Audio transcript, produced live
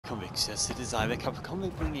Convicts, yes it is I, the Kappa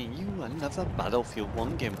Convict, bringing you another Battlefield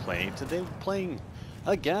 1 gameplay. Today we're playing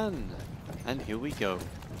again, and here we go.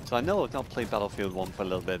 So I know I've not played Battlefield 1 for a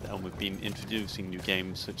little bit, and we've been introducing new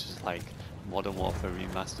games such as like Modern Warfare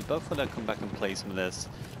Remastered, but I thought I'd come back and play some of this,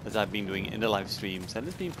 as I've been doing in the live streams, and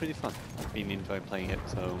it's been pretty fun. I've been enjoying playing it,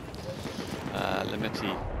 so let me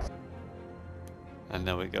see. And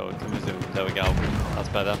there we go, it can resume, there we go, that's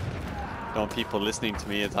better. Don't want people listening to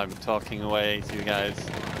me as I'm talking away to you guys.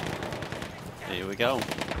 Here we go.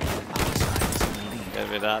 Get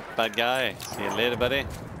rid of that bad guy. See you later, buddy.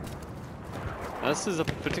 Now, this is a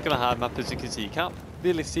particular hard map, as you can see. You can't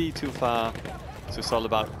really see too far, so it's all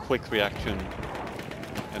about quick reaction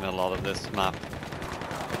in a lot of this map.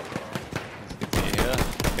 As you can see here,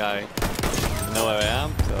 the guy doesn't know where I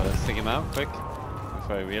am, so let's take him out quick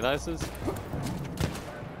before he realizes.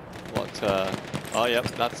 What, oh yep,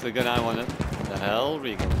 that's the gun I wanted. The hell,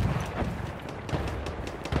 Regal.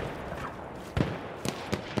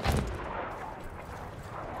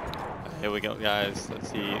 Here we go, guys.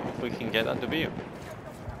 Let's see if we can get that W.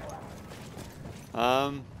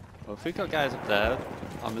 Well, if we got guys up there,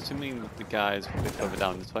 I'm assuming the guys will be further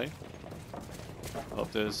down this way. Oh,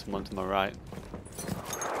 there's one to my right.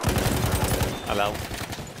 Hello.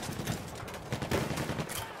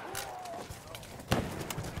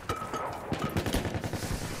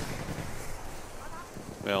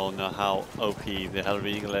 We all know how OP the Hell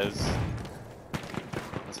Regal is.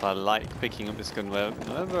 That's why I like picking up this gun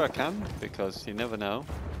whenever I can, because you never know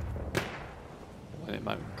when it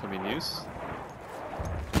might come in use.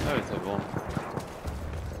 There is everyone.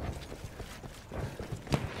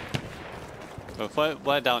 So if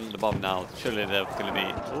we're down at the bottom now, surely they're going to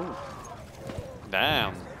be... Ooh.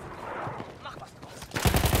 Damn.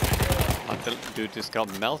 That dude just got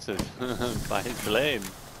melted by his blade.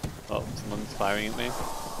 Oh, someone's firing at me.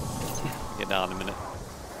 Get down in a minute.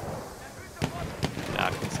 Yeah, I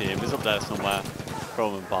can see him. He's up there somewhere. Throw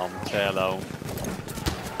him a bomb. Say hello.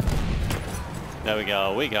 There we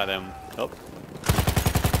go. We got him. Oh.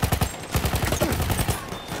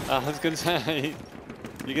 I was going to say,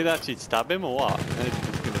 you could actually stab him or what? And he's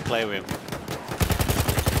just going to play with him.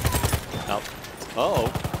 Nope. Uh-oh.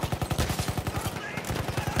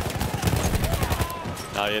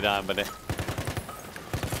 No, you're down, buddy.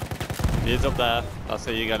 He's up there. I'll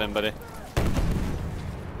say you got him, buddy.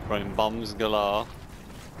 Running bombs galore.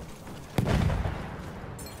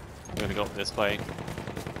 I'm gonna go up this way.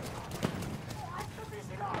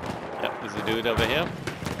 Yep, there's a dude over here.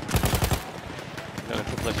 Got a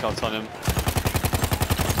couple of shots on him.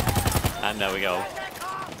 And there we go.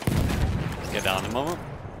 Let's get down a moment.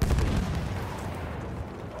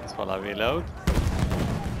 That's while I reload.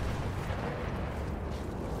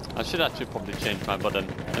 I should actually probably change my button.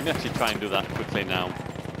 Let me actually try and do that quickly now.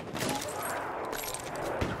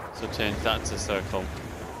 So change that to circle.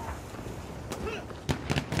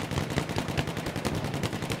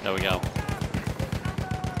 There we go.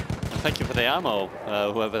 And thank you for the ammo,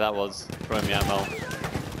 whoever that was throwing me ammo.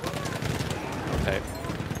 Okay.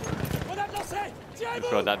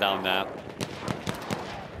 Throw that down there.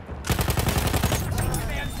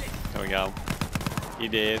 There we go. He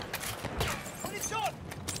did.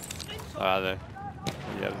 Where are they?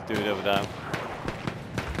 Yeah, let's do it over there.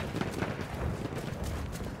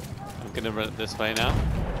 I'm gonna run it this way now.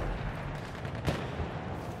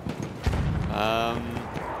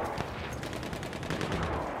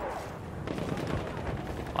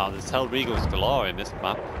 Wow, there's Hell Regals galore in this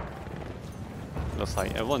map. Looks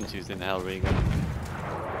like everyone's using Hell Regal.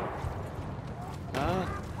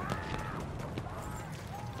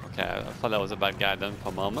 Okay, I thought that was a bad guy then for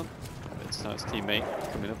a moment. It's not his teammate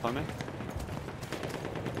coming up on me.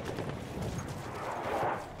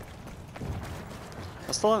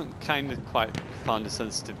 I still haven't kind of quite found the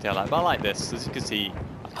sensitivity I like, but I like this. As you can see,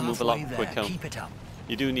 I can move a lot quicker.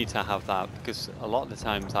 You do need to have that, because a lot of the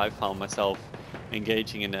times I've found myself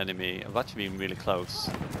engaging an enemy, I've actually been really close,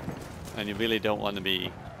 and you really don't want to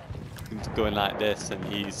be going like this and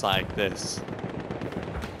he's like this,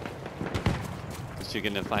 because you're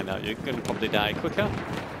going to find out you're going to probably die quicker.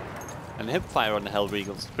 And the hip fire on the Hell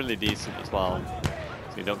Regal is pretty decent as well,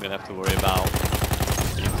 so you don't really have to worry about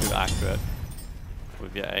being too accurate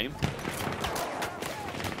with your aim.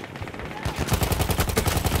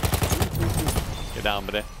 Get down,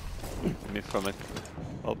 buddy. Get me from it.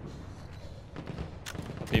 Oh.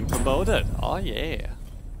 Being promoted. Oh yeah.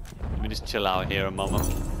 Let me just chill out here a moment.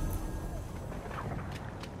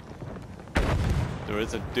 There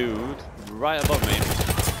is a dude right above me.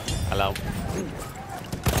 Hello.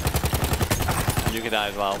 You can die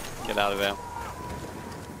as well. Get out of there.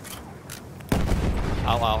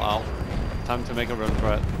 Ow, ow, ow. Time to make a run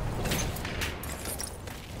for it.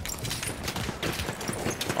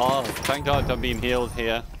 Oh, thank God I'm being healed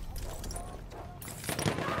here.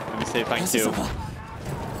 Let me say thank you.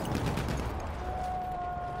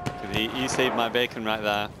 He saved my bacon right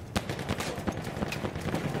there.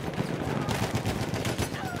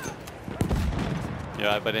 You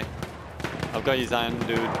alright, buddy? I've got his iron,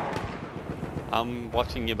 dude. I'm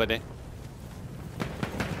watching you, buddy.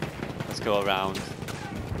 Let's go around.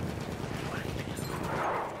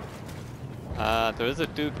 There is a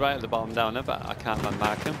dude right at the bottom down there, but I can't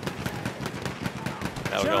man-mark him.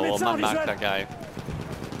 There we go, we'll man-mark that guy.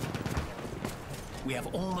 We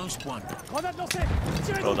have almost won. Throw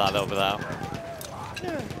that over there.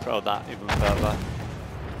 Throw that even further.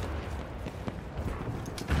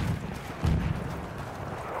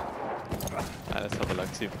 Right, let's have a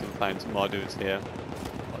look, see if we can find some more dudes here.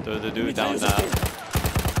 Oh, there's a dude down there.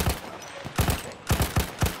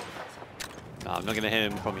 No, I'm not going to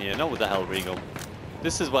hit him from here. Not with the Hell Regal.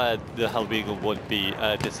 This is where the Hell Regal would be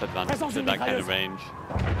a disadvantage in that kind of range.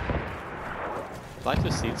 Have I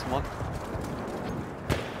just seen someone?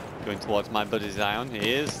 Going towards my buddy Zion.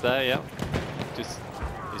 He is there, yeah.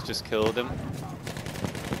 He's just killed him.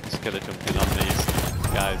 Just gotta jump in on these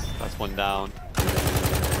guys. That's one down.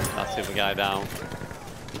 That's the other guy down.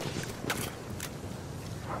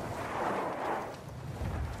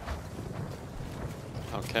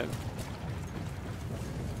 Okay.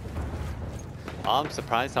 I'm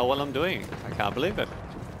surprised how well I'm doing. I can't believe it.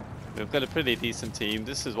 We've got a pretty decent team.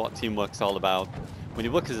 This is what teamwork's all about. When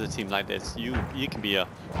you work as a team like this, you can be a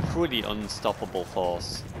pretty unstoppable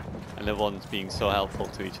force. And everyone's being so helpful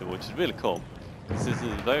to each other, which is really cool. This is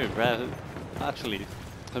a very rare, actually,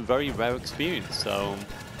 a very rare experience. So,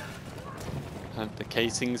 and the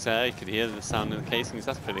casings there, you could hear the sound of the casings.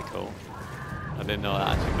 That's pretty cool. I didn't know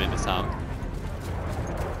that actually made a sound.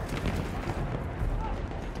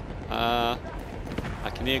 I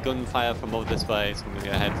can hear gunfire from over this way, so I'm going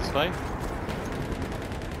to head this way.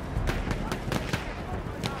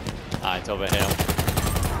 Ah, it's over here.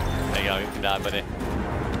 There you go, you can die, buddy.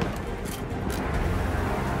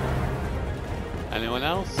 Anyone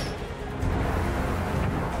else?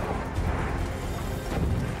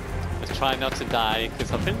 Let's try not to die,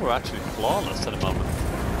 because I think we're actually flawless at the moment.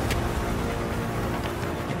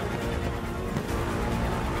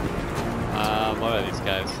 Where are these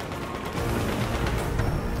guys?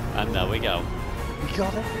 And there we go. We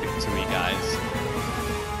got it. Victory, guys.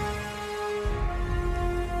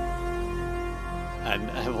 And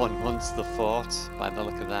everyone wants the fort by the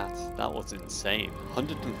look of that. That was insane.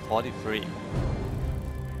 143.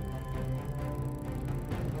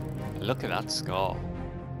 Look at that score.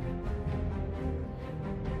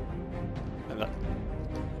 And that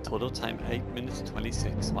total time 8 minutes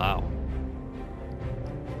 26. Wow.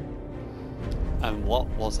 And what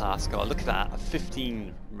was our score? Look at that, a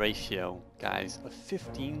 15 ratio, guys. A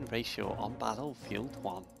 15 ratio on Battlefield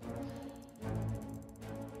 1.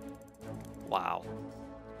 Wow.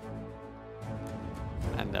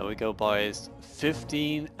 And there we go, boys.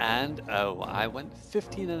 15-0. I went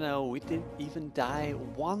 15-0. We didn't even die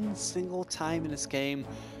one single time in this game.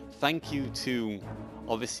 Thank you to,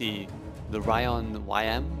 obviously, the Ryan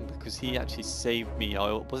YM, because he actually saved me.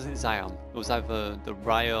 Or was it Zion? It was either the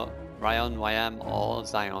Ryan YM or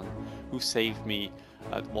Zion who saved me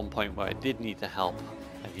at one point where I did need the help,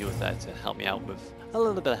 and he was there to help me out with a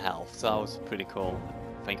little bit of health, so that was pretty cool.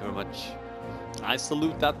 Thank you very much. I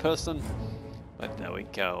salute that person. But there we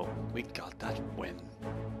go, we got that win.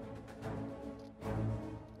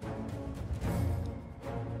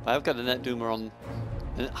 I've got a net doomer on.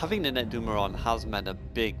 Having the net doomer on has made a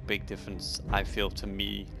big difference, I feel, to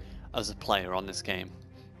me as a player on this game.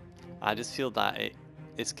 I just feel that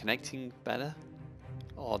it's connecting better,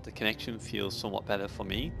 or the connection feels somewhat better for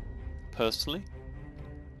me, personally.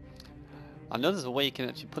 I know there's a way you can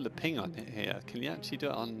actually put a ping on it here. Can you actually do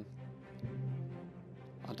it on...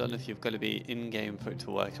 I don't know if you've got to be in-game for it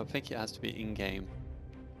to work. I think it has to be in-game.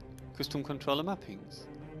 Custom controller mappings?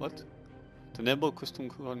 What? To enable custom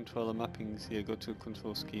controller mappings, here, go to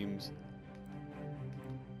control schemes.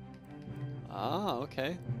 Ah,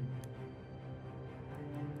 okay.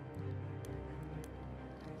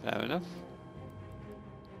 Fair enough.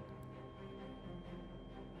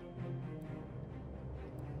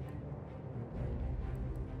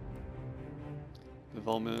 The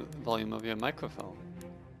volume of your microphone.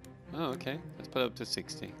 Oh, okay. Let's put it up to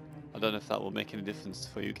 60. I don't know if that will make any difference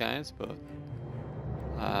for you guys, but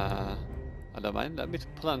I don't mind. Let me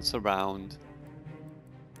put on surround.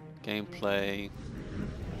 Gameplay.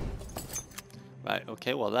 Right,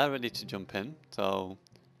 okay, well they're ready to jump in, so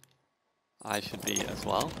I should be as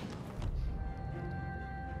well.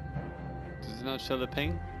 Does it not show the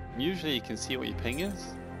ping? Usually you can see what your ping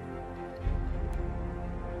is.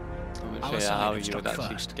 I'm going to Our show you side how had you would struck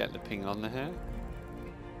actually first. get the ping on here.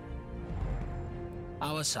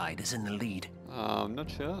 Our side is in the lead. I'm not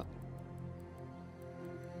sure.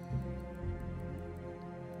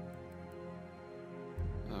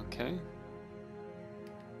 Okay.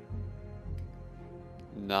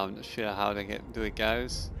 No, I'm not sure how to do it,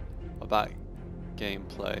 guys. About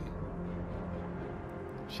gameplay.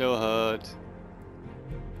 Show HUD.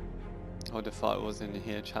 I would have thought it was in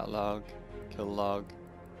here. Chat log, kill log,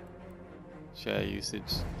 share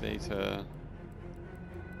usage data,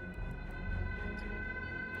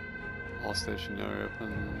 all stationary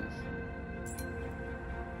weapons.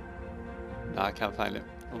 No, I can't find it.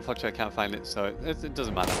 Unfortunately, I can't find it, so it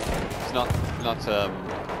doesn't matter. It's not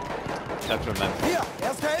detrimental. Hier,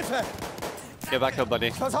 Erste Hilfe! Get back up,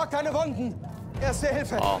 buddy. Versorg deine Wunden! Erste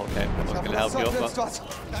Hilfe! Oh, okay. I was gonna help you up, nützt but was.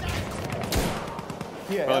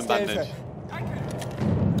 Hier, throw him Erste bandage. Hilfe!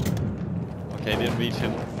 Okay, didn't reach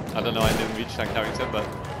him. I don't know, I didn't reach that character, but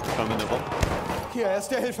throw him in the ball. Hier,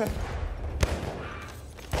 Erste Hilfe!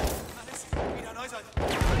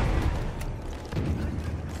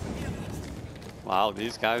 Wow,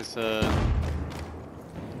 these guys are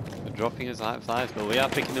dropping us like flies, but we are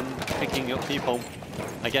picking up people.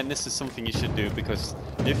 Again, this is something you should do, because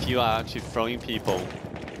if you are actually throwing people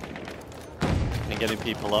and getting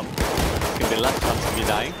people up, there's going to be less chance of you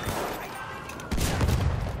dying.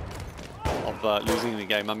 Of losing the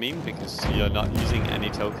game, I mean, because you're not using any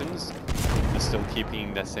tokens. You're still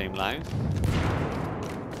keeping the same life.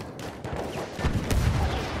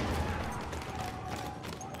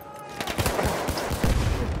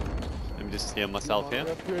 Let me just heal myself here.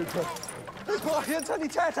 Ich brauche hier einen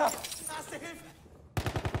Sanitäter!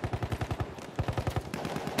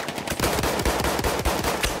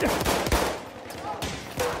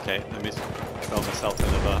 Okay, let me throw myself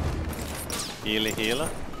another healer.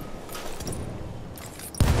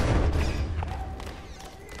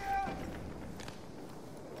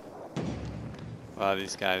 Wow,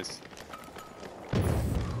 these guys.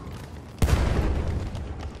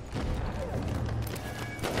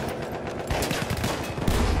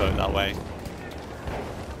 Throw it that way.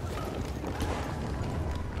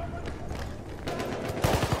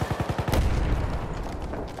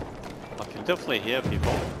 I can definitely hear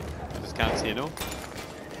people. I just can't see them.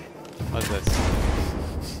 What's this?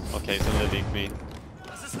 Okay, it's underneath me.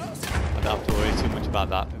 I don't have to worry too much about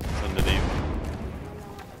that if it's underneath.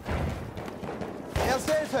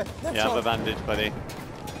 Erste Hilfe! Nimm Yeah, I have a schon! bandage, buddy.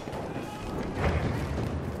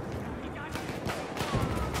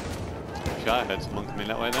 Sure, I heard someone coming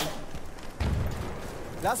that way then.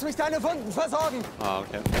 Lass mich deine Wunden versorgen! Oh,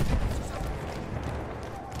 okay.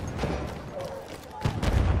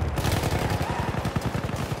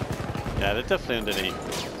 Yeah, they're definitely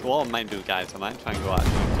underneath. So what I might do, guys, I might try and go out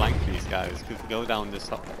and flank these guys. Because if we go down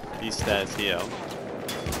these stairs here,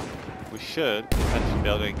 we should potentially be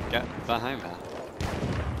able to get behind that.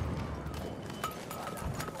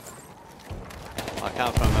 I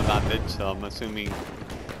can't find my bandage, so I'm assuming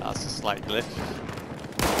that's a slight glitch.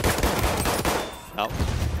 Nope.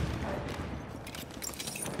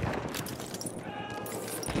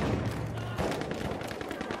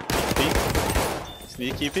 Peek.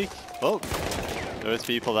 Sneaky peek. Oh, there is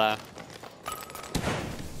people there.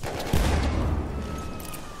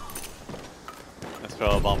 Let's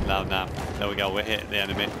throw a bomb down now. There we go, we're hitting the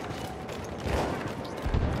enemy.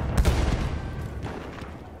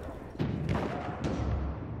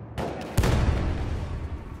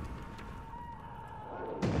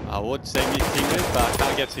 I would save you teammates, but I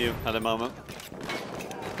can't get to you at the moment.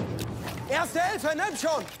 Erste Hilfe! Nimm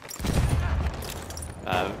schon!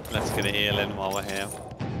 Let's get a heal in while we're here.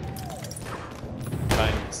 Try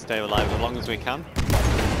and stay alive as long as we can.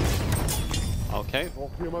 Okay,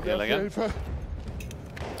 heal again. Für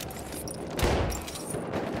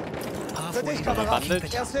Halfway dich, there. Kamerad!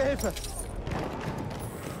 Bandage. Erste Hilfe!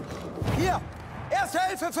 Hier! Erste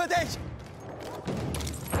Hilfe für dich!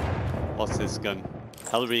 What's this gun?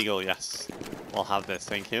 Hellregal, yes. We'll have this,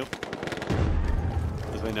 thank you.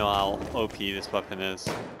 Because we know how OP this weapon is.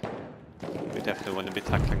 We definitely want to be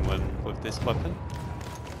tackling one with this weapon.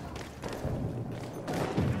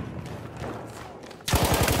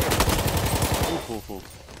 Ooh.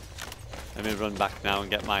 Let me run back now and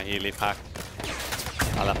get my Healy pack.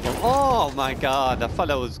 Oh my god, I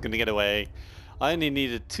thought I was going to get away. I only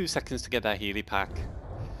needed 2 seconds to get that Healy pack.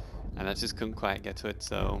 And I just couldn't quite get to it,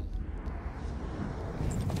 so...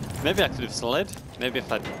 Maybe I could have slid. Maybe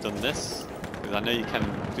if I'd done this. Because I know you can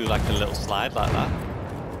do like a little slide like that.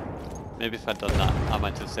 Maybe if I'd done that, I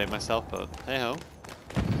might have saved myself, but hey ho.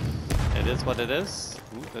 It is what it is.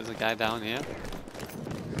 Ooh, there's a guy down here.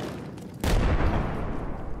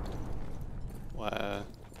 Where?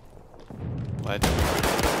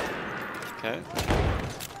 Okay.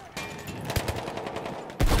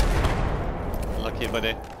 Lucky,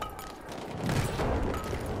 buddy.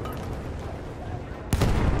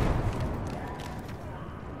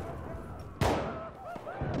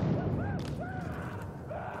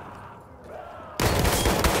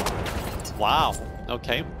 Wow.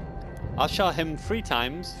 Okay. I'll shot him 3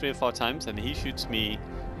 or 4 times, and he shoots me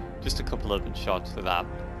just a couple of shots for that.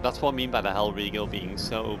 That's what I mean by the Hell Regal being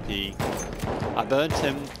so OP. I burnt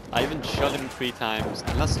him, I even shot him 3 times,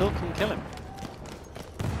 and I still couldn't kill him.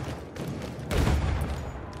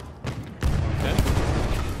 Okay.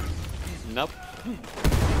 Nope.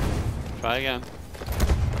 Try again.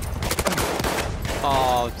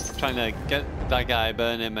 Oh, just trying to get that guy,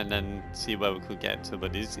 burn him, and then see where we could get to.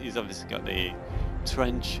 But he's obviously got the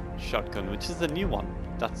trench shotgun, which is the new one.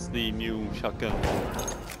 That's the new shotgun.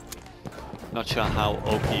 Not sure how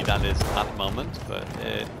OP that is at the moment, but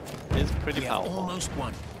it is pretty powerful. Almost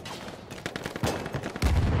won.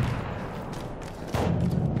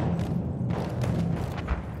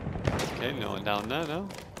 Okay, no one down there, no.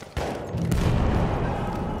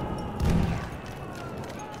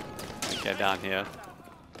 Get down here.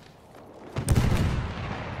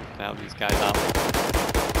 Now these guys out.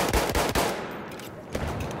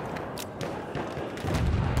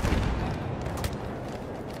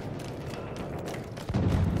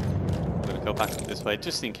 I'm gonna go back this way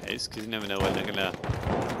just in case, because you never know when they're gonna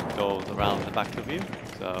go around the back of you.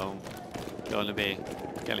 So don't want to be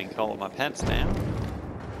getting caught with my pants down.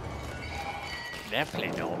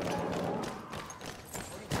 Definitely not.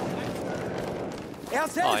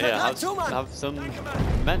 Oh yeah, have some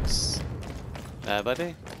meds there,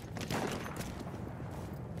 buddy.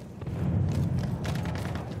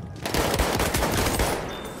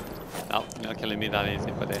 No, not killing me that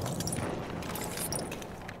easy, buddy.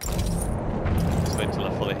 Just wait till I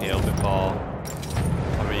fully heal before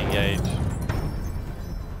I re-engage.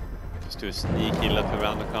 Just do a sneaky look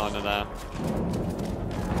around the corner there.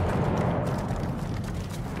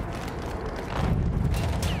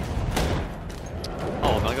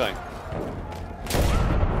 Oh, am I going?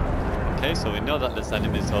 Okay, so we know that there's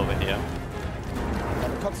enemies over here.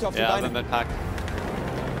 Yeah, I have a med pack.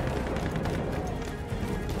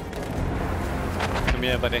 Come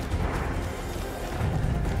here, buddy.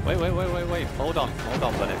 Wait. Hold on,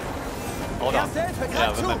 buddy. Hold on. Yeah, I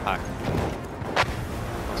have a med pack. I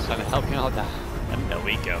was trying to help you out there. And there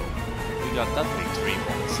we go. We got that victory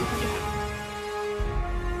once again.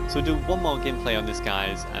 So we'll do one more gameplay on this,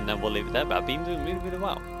 guys, and then we'll leave it there. But I've been doing really, really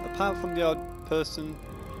well. Apart from the odd person,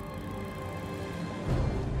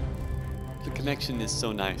 the connection is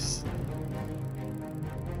so nice.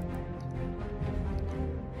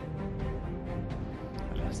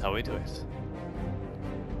 And that's how we do it.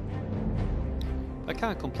 I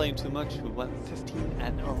can't complain too much. We went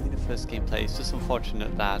 15-0 in the first gameplay. It's just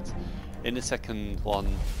unfortunate that in the second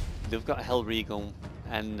one they've got Hell Regal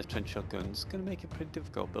and the trench shotgun. It's going to make it pretty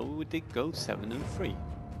difficult, but we did go 7-3.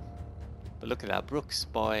 But look at that, Brooksy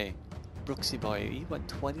boy, he went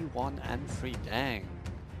 21-3. Dang,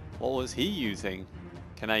 what was he using?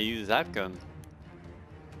 Can I use that gun?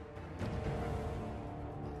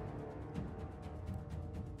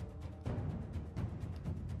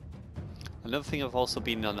 Another thing I've also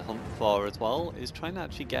been on the hunt for as well is trying to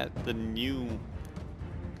actually get the new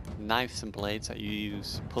knives and blades that you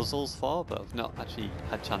use puzzles for, but I've not actually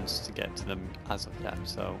had a chance to get to them as of yet,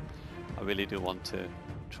 so I really do want to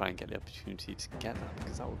try and get the opportunity to get that,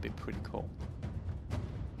 because that would be pretty cool.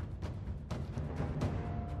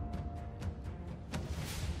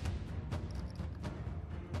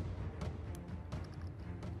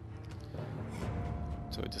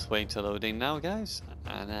 So we're just waiting to loading now, guys,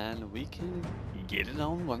 and then we can get it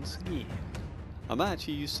on once again. I might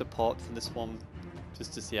actually use support for this one,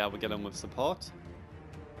 just to see how we get on with support.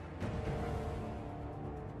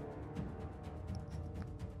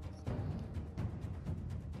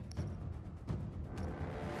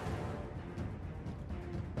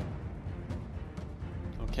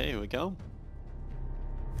 Okay, here we go.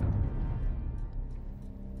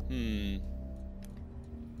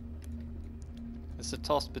 It's a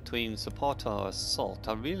toss between support or assault.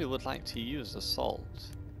 I really would like to use assault.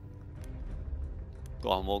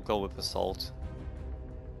 Go on, we'll go with assault.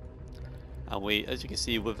 And we, as you can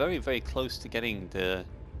see, we're very, very close to getting the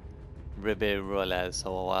Riberoles,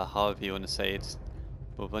 or however you want to say it.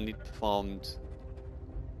 We've only performed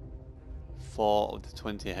 4 of the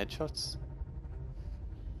 20 headshots.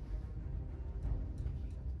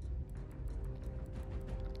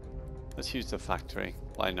 Let's use the factory.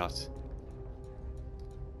 Why not?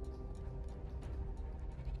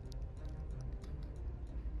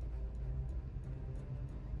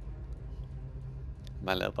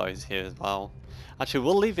 My little boy's here as well. Actually,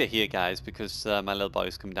 we'll leave it here, guys, because my little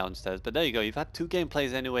boy's come downstairs. But there you go. You've had 2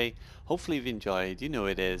 gameplays anyway. Hopefully you've enjoyed. You know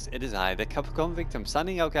it is. It is I, the Kappa Convict. I'm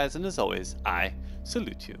signing out, guys. And as always, I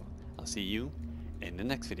salute you. I'll see you in the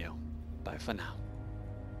next video. Bye for now.